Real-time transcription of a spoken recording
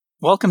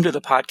Welcome to the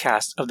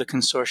podcast of the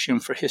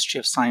Consortium for History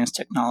of Science,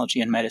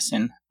 Technology, and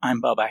Medicine. I'm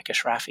Bob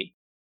Akashrafi.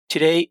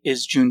 Today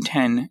is June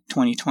 10,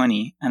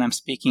 2020, and I'm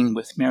speaking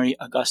with Mary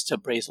Augusta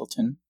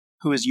Brazelton,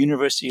 who is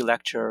University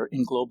Lecturer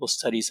in Global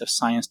Studies of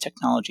Science,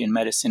 Technology, and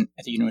Medicine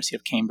at the University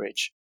of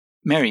Cambridge.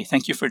 Mary,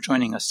 thank you for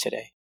joining us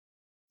today.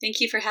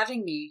 Thank you for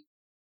having me.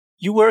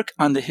 You work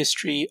on the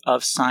history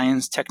of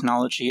science,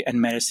 technology,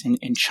 and medicine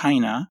in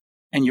China,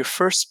 and your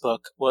first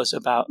book was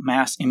about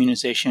mass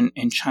immunization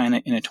in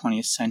China in the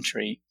 20th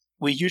century.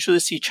 We usually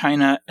see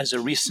China as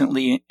a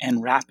recently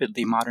and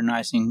rapidly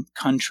modernizing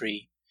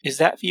country. Is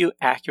that view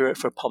accurate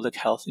for public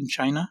health in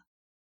China?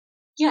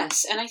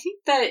 Yes, and I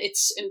think that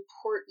it's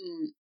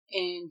important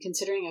in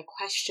considering a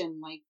question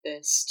like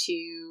this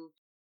to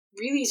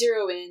really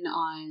zero in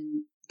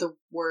on the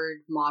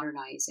word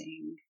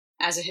modernizing.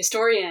 As a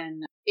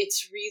historian,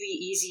 it's really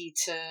easy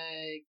to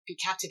be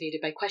captivated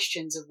by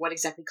questions of what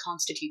exactly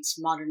constitutes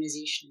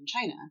modernization in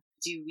China.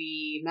 Do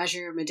we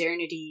measure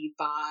modernity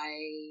by,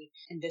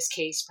 in this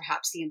case,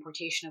 perhaps the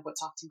importation of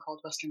what's often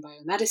called Western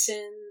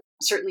biomedicine?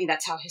 Certainly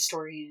that's how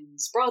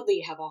historians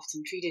broadly have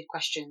often treated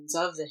questions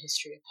of the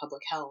history of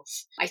public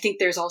health. I think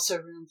there's also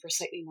room for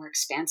slightly more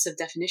expansive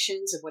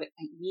definitions of what it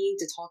might mean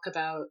to talk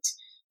about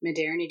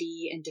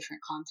modernity in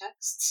different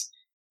contexts.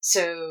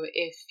 So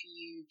if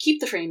you keep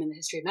the frame in the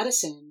history of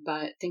medicine,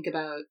 but think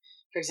about,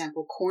 for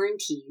example,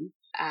 quarantine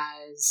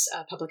as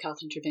a public health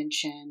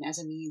intervention as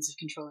a means of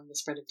controlling the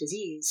spread of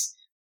disease,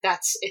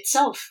 that's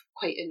itself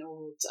quite an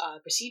old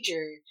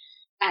procedure,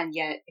 and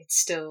yet it's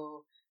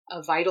still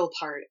a vital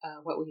part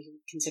of what we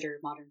consider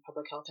modern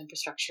public health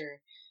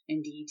infrastructure,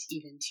 indeed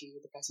even to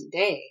the present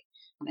day.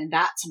 And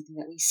that's something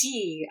that we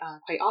see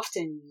quite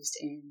often used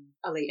in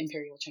a late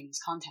imperial Chinese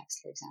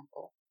context, for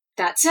example.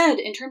 That said,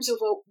 in terms of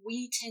what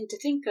we tend to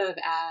think of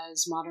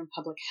as modern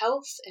public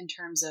health, in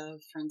terms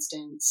of, for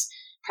instance,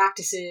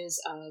 practices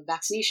of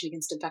vaccination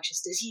against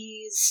infectious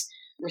disease,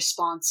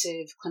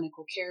 responsive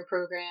clinical care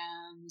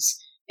programs,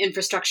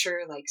 infrastructure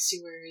like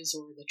sewers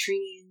or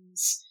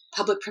latrines,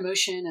 public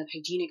promotion of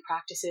hygienic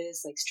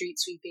practices like street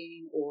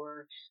sweeping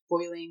or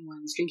boiling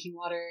one's drinking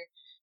water,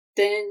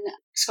 then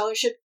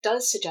scholarship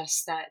does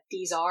suggest that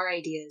these are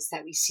ideas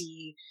that we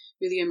see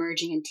really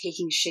emerging and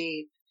taking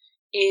shape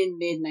in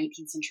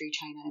mid-19th century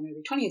China and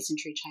early 20th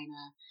century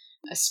China,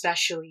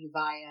 especially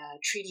via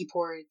treaty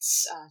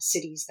ports,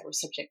 cities that were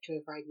subject to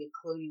a variety of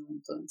colonial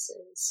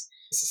influences.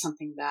 This is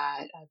something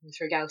that Ruth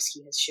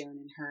Rogowski has shown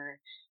in her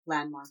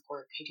landmark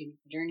work, Hygienic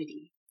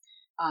Modernity.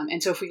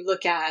 And so if we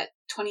look at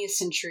 20th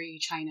century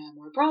China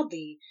more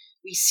broadly,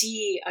 we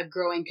see a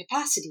growing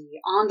capacity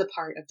on the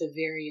part of the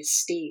various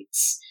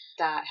states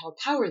that held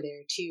power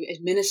there to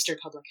administer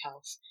public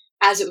health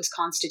as it was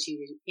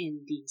constituted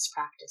in these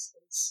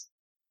practices.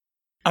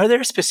 Are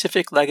there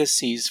specific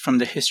legacies from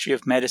the history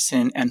of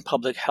medicine and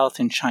public health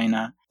in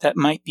China that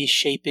might be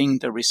shaping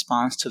the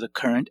response to the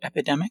current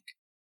epidemic?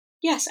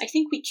 Yes, I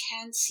think we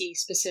can see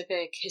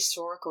specific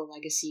historical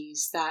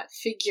legacies that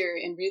figure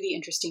in really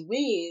interesting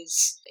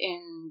ways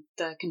in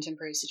the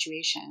contemporary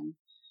situation.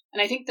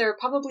 And I think there are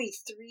probably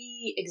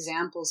three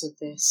examples of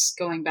this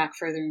going back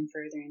further and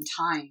further in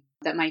time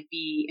that might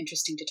be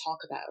interesting to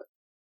talk about.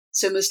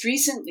 So most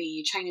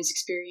recently, China's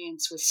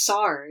experience with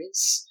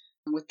SARS,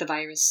 with the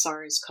virus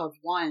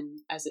SARS-CoV-1,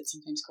 as it's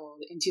sometimes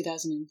called, in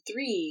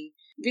 2003,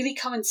 really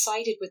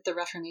coincided with the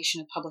reformation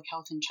of public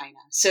health in China.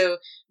 So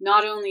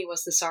not only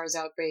was the SARS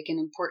outbreak an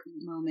important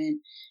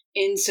moment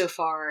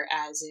insofar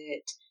as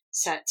it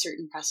set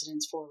certain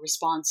precedents for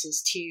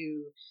responses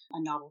to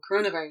a novel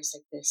coronavirus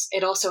like this,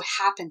 it also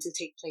happened to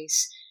take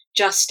place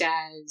just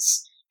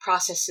as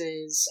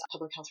processes of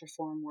public health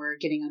reform were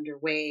getting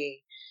underway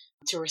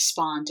to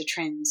respond to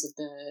trends of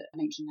the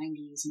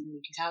 1990s and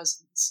early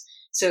 2000s.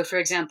 So, for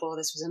example,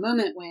 this was a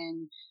moment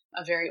when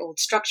a very old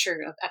structure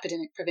of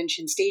epidemic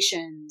prevention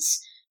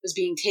stations was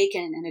being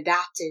taken and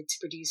adapted to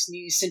produce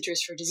new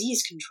centers for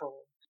disease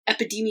control.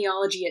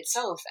 Epidemiology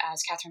itself,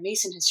 as Catherine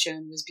Mason has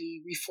shown, was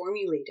being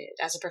reformulated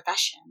as a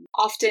profession,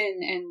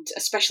 often and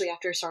especially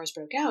after SARS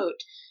broke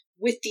out,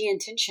 with the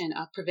intention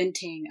of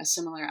preventing a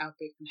similar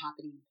outbreak from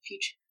happening in the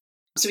future.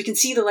 So we can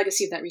see the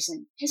legacy of that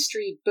recent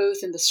history both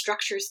in the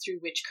structures through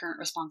which current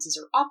responses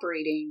are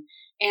operating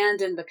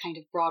and in the kind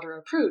of broader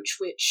approach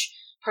which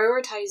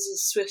prioritizes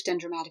swift and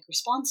dramatic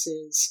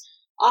responses,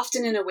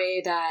 often in a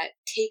way that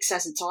takes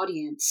as its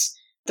audience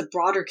the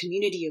broader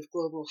community of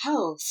global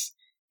health,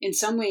 in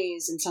some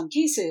ways, in some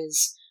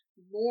cases,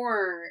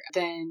 more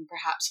than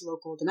perhaps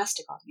local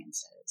domestic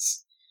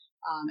audiences.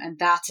 And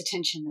that's a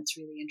tension that's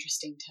really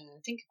interesting to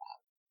think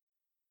about.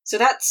 So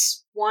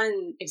that's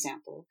one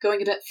example.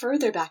 Going a bit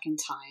further back in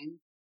time,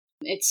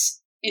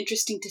 it's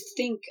interesting to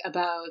think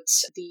about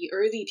the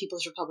early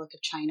People's Republic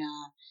of China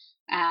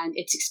and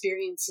its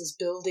experiences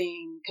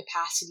building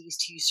capacities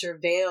to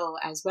surveil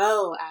as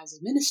well as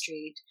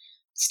administrate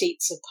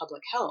states of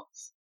public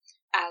health.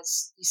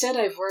 As you said,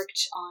 I've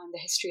worked on the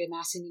history of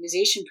mass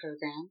immunization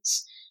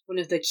programs, one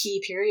of the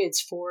key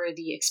periods for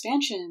the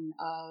expansion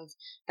of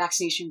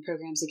vaccination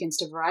programs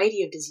against a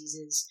variety of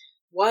diseases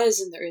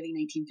was in the early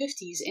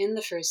 1950s, in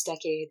the first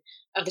decade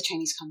of the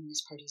Chinese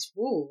Communist Party's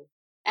rule.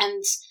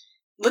 And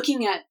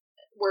looking at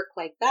work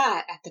like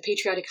that, at the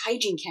patriotic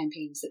hygiene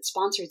campaigns that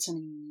sponsored so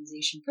many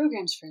immunization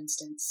programs, for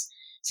instance,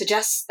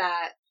 suggests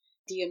that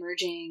the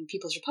emerging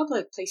People's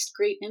Republic placed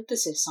great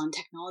emphasis on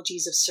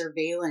technologies of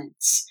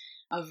surveillance,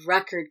 of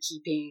record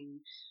keeping,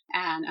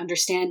 and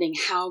understanding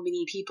how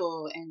many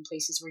people in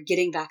places were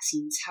getting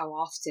vaccines, how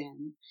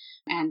often,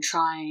 and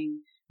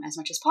trying as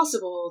much as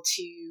possible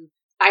to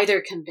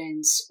either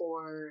convince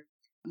or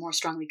more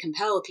strongly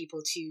compel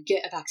people to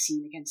get a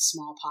vaccine against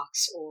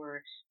smallpox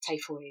or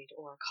typhoid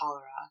or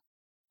cholera.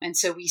 And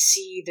so we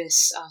see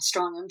this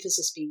strong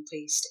emphasis being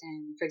placed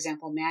in, for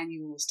example,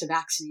 manuals to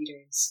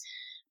vaccinators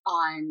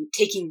on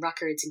taking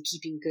records and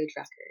keeping good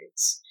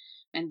records.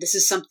 And this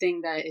is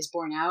something that is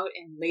borne out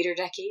in later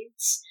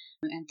decades.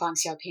 And Fang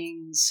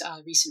Xiaoping's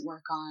recent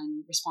work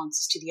on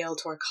responses to the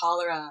El-Tor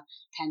cholera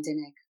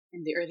pandemic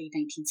in the early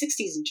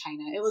 1960s in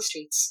China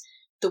illustrates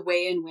the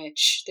way in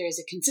which there is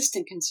a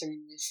consistent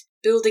concern with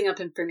building up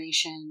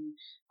information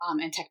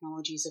and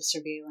technologies of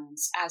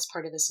surveillance as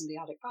part of a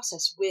symbiotic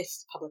process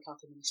with public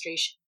health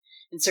administration.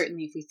 And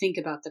certainly if we think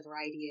about the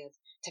variety of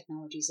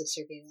technologies of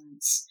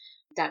surveillance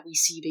that we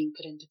see being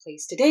put into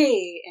place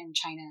today in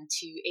China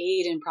to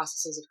aid in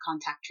processes of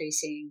contact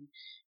tracing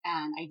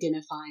and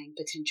identifying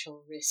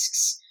potential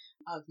risks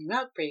of new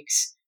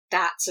outbreaks,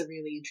 that's a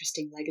really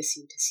interesting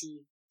legacy to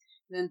see.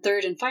 And then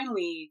third and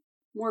finally,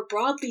 more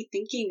broadly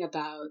thinking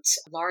about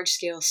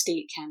large-scale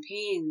state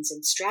campaigns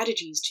and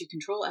strategies to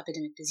control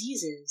epidemic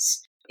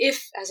diseases,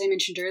 if, as I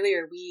mentioned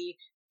earlier, we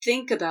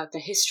think about the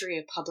history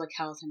of public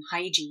health and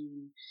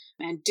hygiene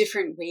and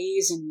different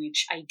ways in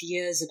which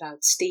ideas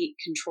about state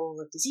control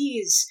of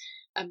disease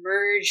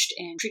emerged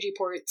in treaty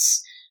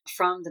ports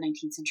from the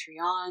 19th century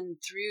on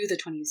through the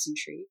 20th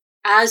century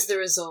as the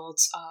result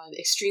of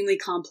extremely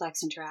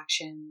complex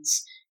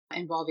interactions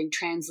involving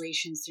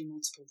translations through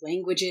multiple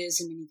languages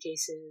in many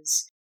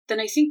cases, then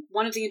I think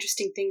one of the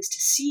interesting things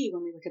to see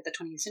when we look at the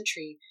 20th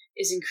century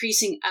is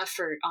increasing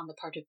effort on the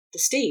part of the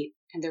state,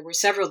 and there were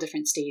several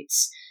different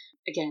states,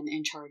 again,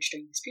 in charge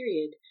during this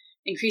period,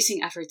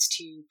 increasing efforts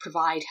to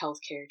provide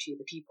healthcare to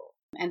the people.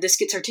 And this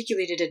gets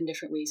articulated in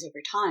different ways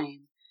over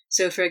time.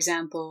 So, for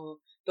example,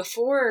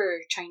 before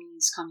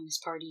Chinese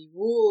Communist Party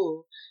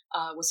rule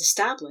was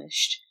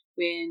established,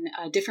 when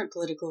a different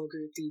political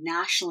group, the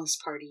Nationalist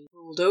Party,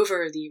 ruled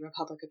over the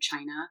Republic of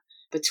China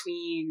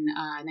between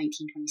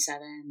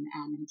 1927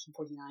 and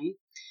 1949,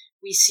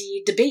 we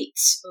see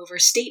debates over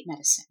state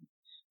medicine,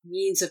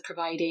 means of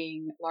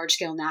providing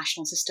large-scale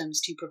national systems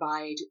to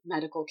provide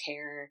medical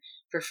care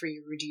for free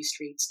or reduced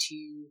rates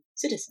to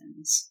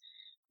citizens.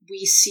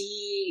 We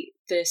see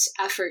this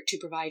effort to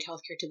provide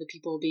healthcare to the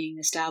people being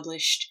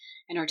established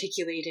and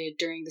articulated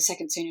during the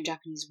Second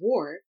Sino-Japanese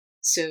War,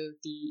 so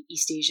the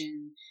East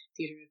Asian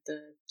theater of the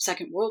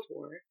Second World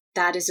War.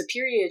 That is a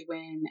period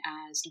when,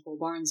 as Nicole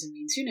Barnes and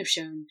Wayne Soon have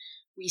shown,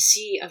 we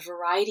see a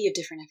variety of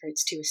different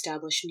efforts to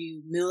establish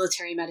new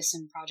military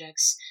medicine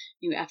projects,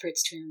 new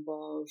efforts to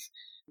involve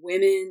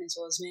women as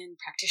well as men,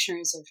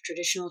 practitioners of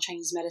traditional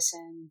Chinese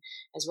medicine,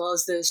 as well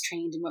as those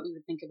trained in what we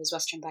would think of as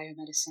Western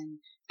biomedicine,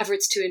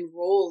 efforts to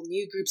enroll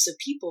new groups of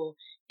people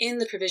in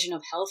the provision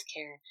of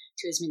healthcare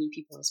to as many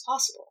people as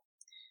possible,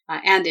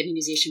 and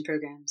immunization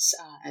programs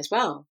as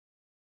well.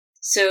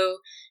 So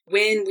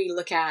when we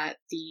look at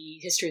the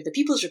history of the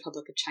People's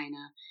Republic of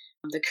China,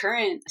 the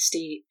current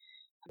state,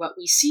 what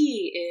we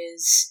see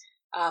is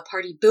a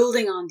party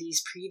building on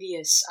these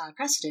previous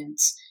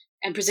precedents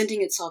and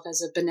presenting itself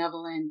as a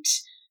benevolent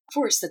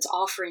force that's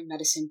offering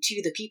medicine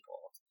to the people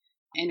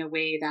in a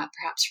way that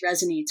perhaps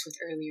resonates with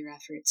earlier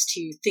efforts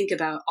to think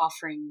about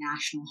offering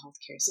national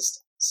healthcare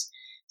systems.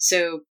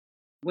 So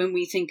when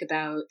we think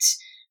about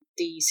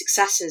the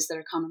successes that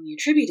are commonly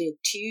attributed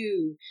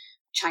to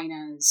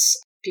China's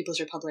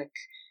People's Republic,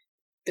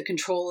 the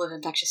control of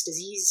infectious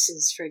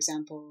diseases, for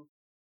example,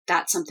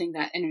 that's something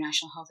that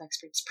international health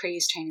experts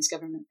praise China's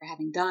government for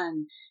having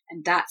done,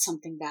 and that's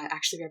something that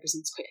actually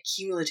represents quite a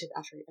cumulative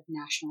effort of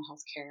national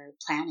healthcare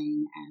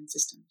planning and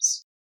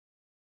systems.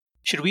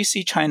 Should we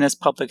see China's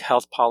public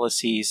health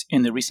policies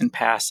in the recent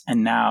past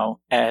and now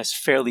as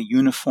fairly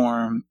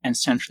uniform and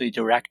centrally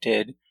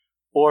directed,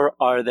 or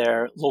are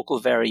there local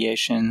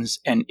variations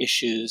and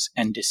issues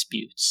and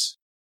disputes?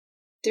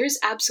 There's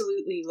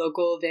absolutely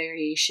local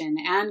variation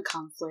and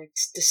conflict,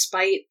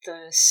 despite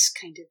this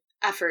kind of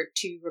effort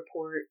to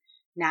report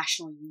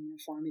national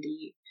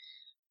uniformity.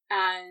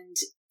 And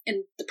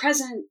in the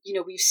present,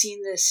 we've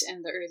seen this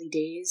in the early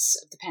days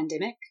of the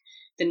pandemic.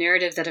 The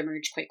narrative that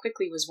emerged quite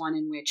quickly was one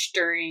in which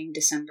during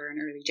December and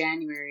early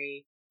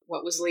January,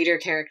 what was later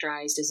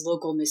characterized as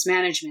local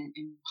mismanagement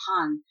in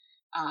Wuhan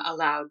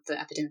allowed the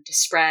epidemic to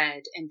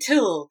spread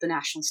until the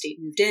national state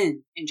moved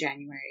in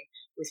January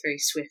with very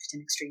swift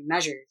and extreme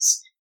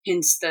measures.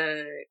 Hence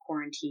the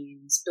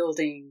quarantines,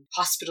 building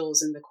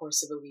hospitals in the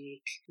course of a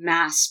week,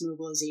 mass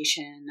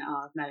mobilization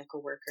of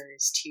medical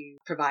workers to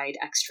provide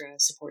extra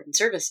support and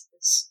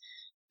services.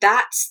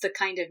 That's the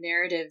kind of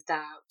narrative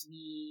that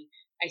we,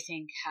 I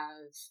think,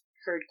 have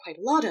heard quite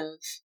a lot of.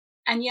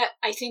 And yet,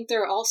 I think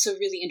there are also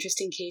really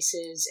interesting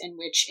cases in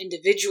which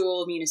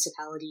individual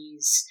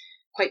municipalities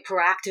quite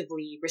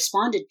proactively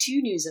responded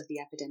to news of the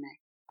epidemic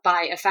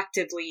by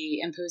effectively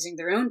imposing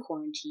their own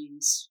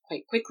quarantines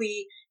quite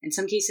quickly, in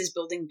some cases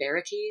building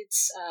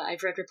barricades,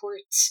 I've read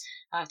reports,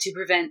 to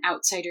prevent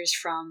outsiders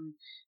from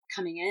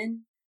coming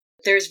in.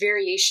 There's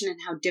variation in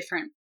how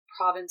different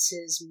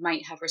provinces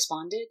might have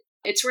responded.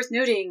 It's worth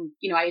noting,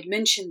 I had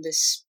mentioned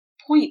this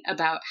point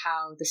about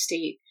how the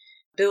state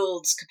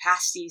builds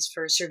capacities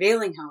for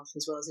surveilling health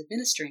as well as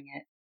administering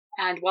it.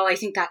 And while I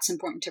think that's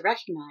important to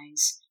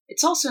recognize,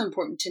 it's also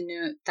important to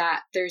note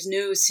that there's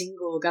no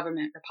single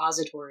government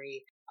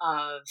repository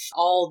of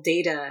all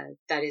data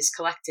that is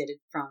collected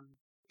from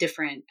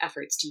different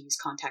efforts to use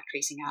contact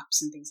tracing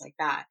apps and things like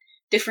that.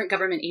 Different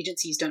government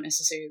agencies don't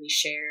necessarily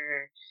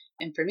share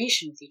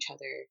information with each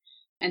other.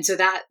 And so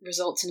that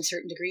results in a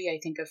certain degree, I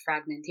think, of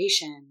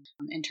fragmentation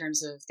in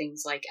terms of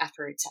things like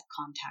efforts at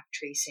contact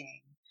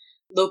tracing.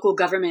 Local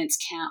governments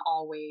can't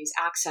always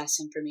access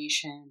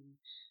information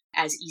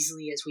as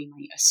easily as we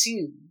might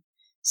assume.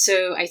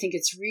 So I think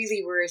it's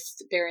really worth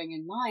bearing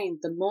in mind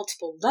the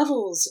multiple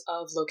levels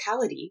of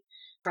locality,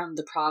 from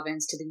the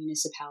province to the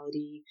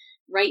municipality,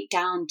 right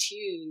down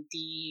to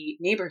the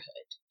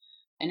neighborhood.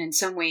 And in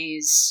some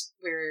ways,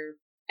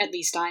 at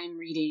least I'm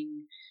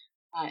reading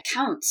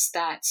accounts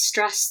that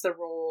stress the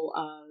role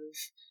of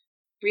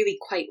really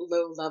quite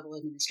low-level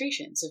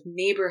administrations, of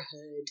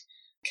neighborhood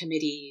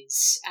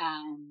committees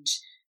and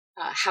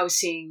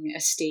housing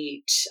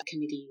estate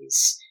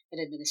committees and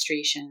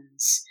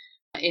administrations,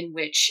 in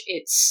which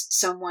it's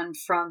someone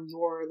from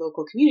your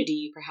local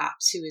community,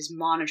 perhaps, who is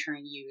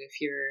monitoring you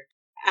if you're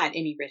at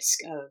any risk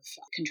of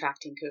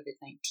contracting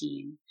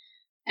COVID-19.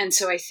 And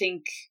so I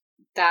think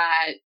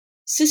that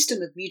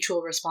system of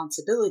mutual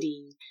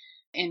responsibility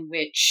in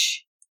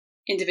which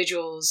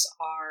individuals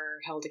are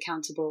held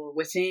accountable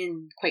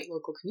within quite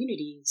local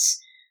communities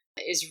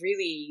is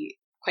really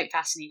quite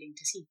fascinating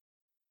to see.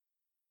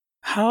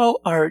 How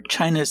are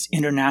China's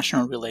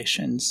international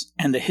relations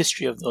and the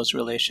history of those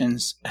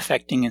relations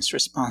affecting its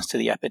response to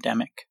the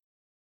epidemic?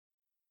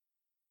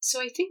 So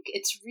I think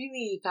it's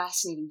really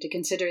fascinating to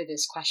consider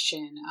this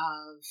question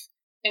of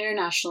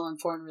international and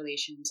foreign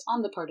relations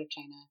on the part of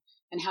China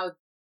and how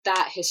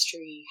that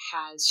history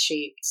has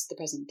shaped the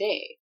present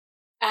day.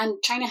 And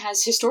China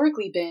has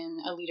historically been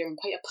a leader and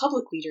quite a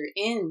public leader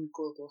in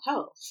global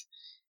health.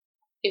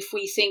 If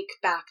we think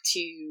back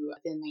to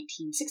the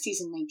 1960s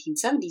and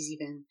 1970s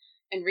even,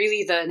 and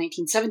really the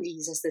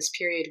 1970s as this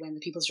period when the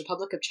People's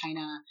Republic of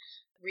China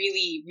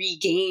really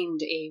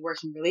regained a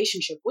working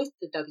relationship with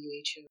the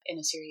WHO in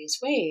a serious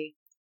way,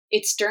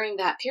 it's during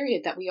that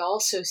period that we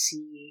also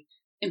see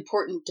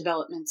important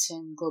developments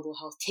in global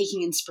health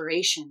taking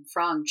inspiration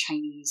from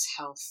Chinese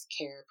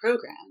healthcare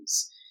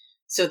programs.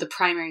 So the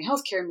primary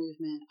healthcare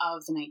movement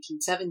of the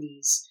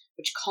 1970s,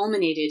 which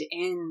culminated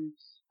in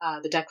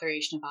the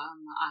declaration of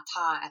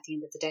Alma-Ata at the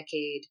end of the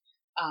decade,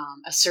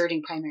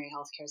 asserting primary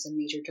healthcare as a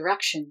major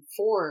direction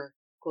for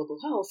global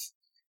health,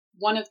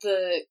 one of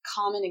the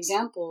common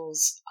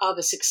examples of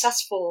a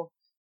successful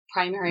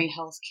primary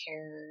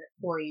healthcare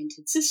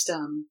oriented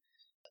system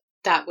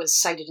that was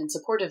cited in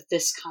support of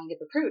this kind of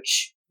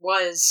approach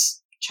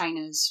was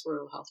China's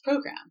rural health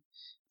program.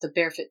 The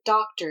barefoot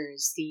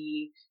doctors,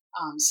 the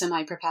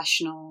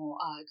semi-professional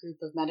group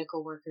of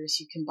medical workers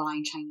who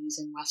combine Chinese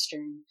and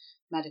Western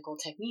medical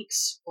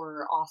techniques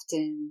were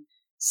often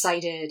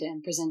cited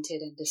and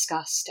presented and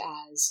discussed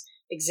as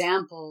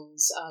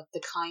examples of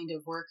the kind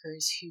of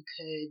workers who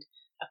could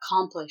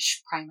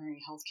accomplish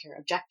primary healthcare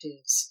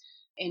objectives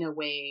in a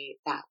way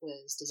that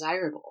was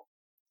desirable.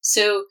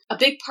 So a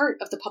big part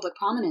of the public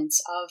prominence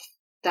of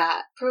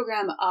that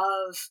program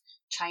of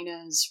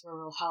China's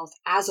rural health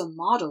as a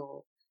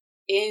model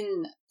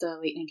in the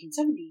late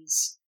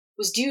 1970s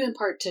was due in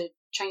part to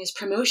China's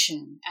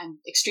promotion and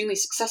extremely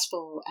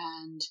successful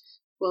and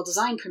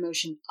well-designed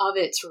promotion of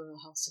its rural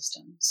health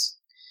systems.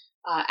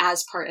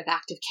 As part of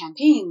active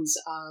campaigns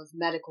of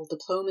medical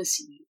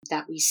diplomacy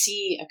that we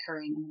see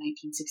occurring in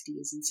the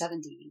 1960s and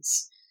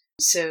 70s.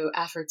 So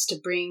efforts to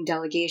bring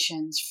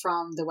delegations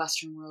from the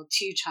Western world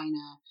to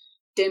China,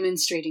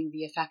 demonstrating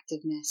the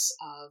effectiveness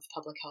of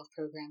public health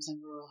programs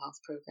and rural health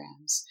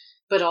programs,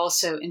 but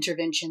also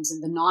interventions in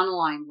the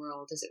non-aligned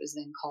world, as it was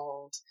then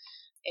called,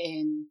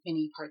 in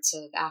many parts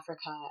of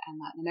Africa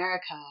and Latin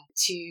America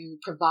to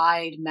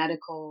provide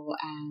medical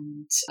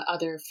and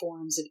other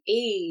forms of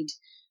aid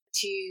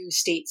to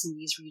states in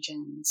these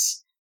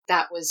regions.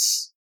 That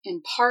was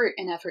in part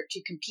an effort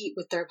to compete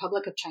with the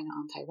Republic of China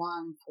on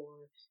Taiwan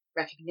for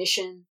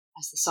recognition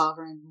as the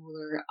sovereign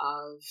ruler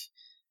of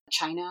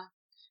China.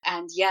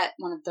 And yet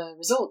one of the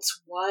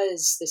results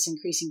was this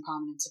increasing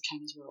prominence of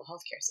China's rural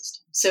healthcare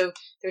system. So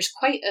there's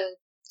quite a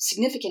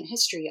significant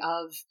history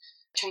of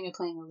China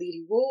playing a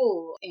leading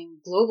role in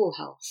global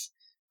health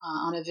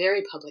on a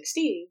very public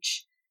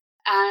stage.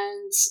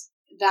 And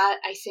that,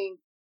 I think,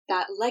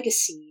 that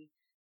legacy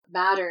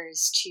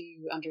matters to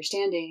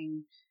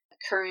understanding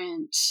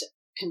current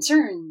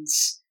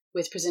concerns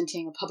with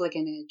presenting a public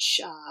image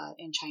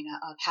in China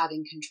of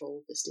having control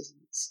of this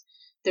disease.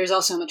 There's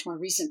also a much more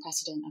recent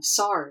precedent of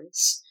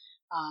SARS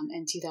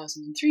in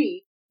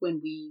 2003,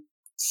 when we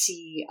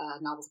see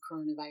a novel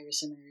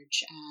coronavirus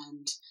emerge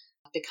and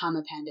become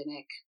a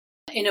pandemic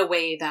in a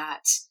way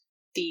that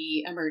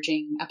the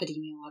emerging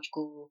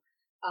epidemiological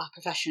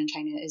profession in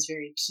China is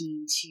very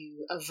keen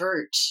to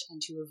avert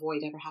and to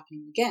avoid ever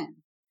happening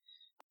again.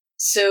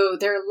 So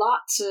there are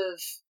lots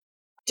of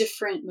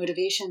different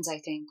motivations, I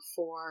think,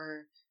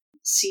 for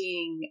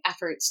seeing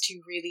efforts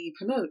to really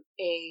promote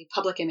a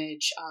public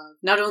image of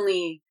not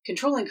only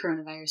controlling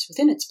coronavirus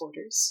within its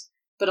borders,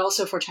 but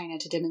also for China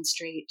to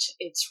demonstrate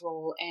its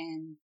role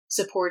in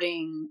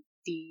supporting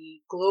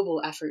the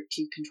global effort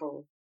to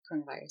control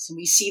coronavirus. And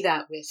we see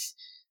that with,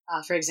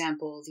 for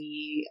example,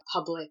 the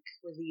public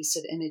release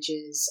of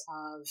images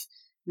of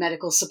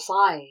medical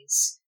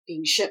supplies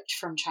being shipped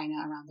from China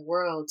around the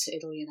world to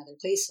Italy and other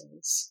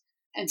places.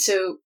 And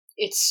so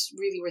it's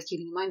really worth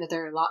keeping in mind that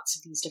there are lots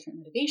of these different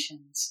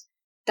motivations.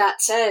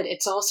 That said,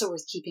 it's also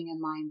worth keeping in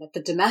mind that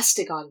the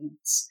domestic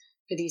audience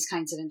for these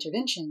kinds of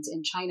interventions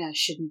in China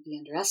shouldn't be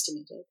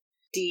underestimated.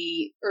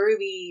 The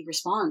early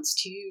response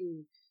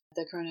to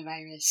the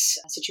coronavirus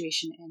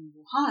situation in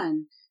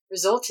Wuhan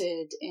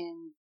resulted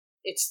in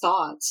its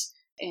thoughts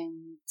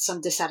in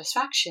some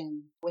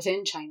dissatisfaction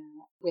within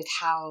China with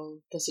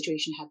how the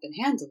situation had been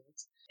handled.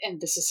 And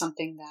this is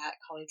something that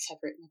colleagues have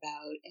written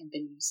about in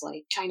venues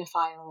like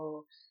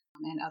Chinafile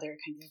and other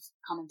kind of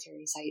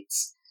commentary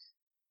sites.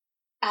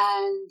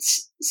 And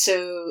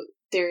so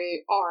there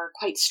are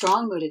quite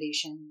strong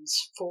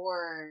motivations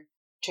for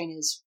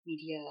China's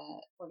media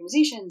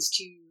organizations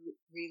to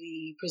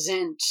really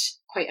present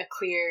quite a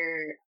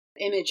clear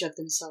image of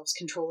themselves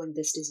controlling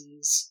this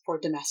disease for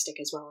domestic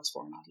as well as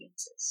foreign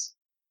audiences.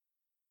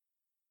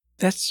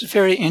 That's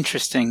very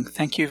interesting.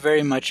 Thank you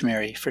very much,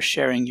 Mary, for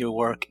sharing your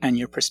work and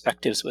your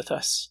perspectives with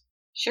us.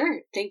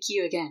 Sure. Thank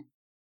you again.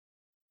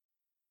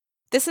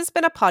 This has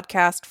been a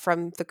podcast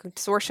from the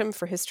Consortium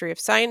for History of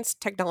Science,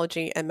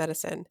 Technology, and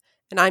Medicine,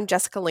 and I'm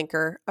Jessica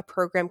Linker, a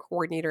program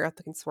coordinator at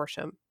the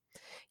consortium.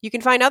 You can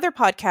find other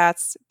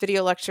podcasts,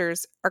 video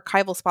lectures,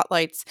 archival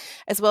spotlights,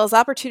 as well as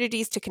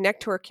opportunities to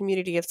connect to our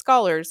community of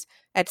scholars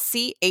at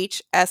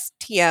chstm.org.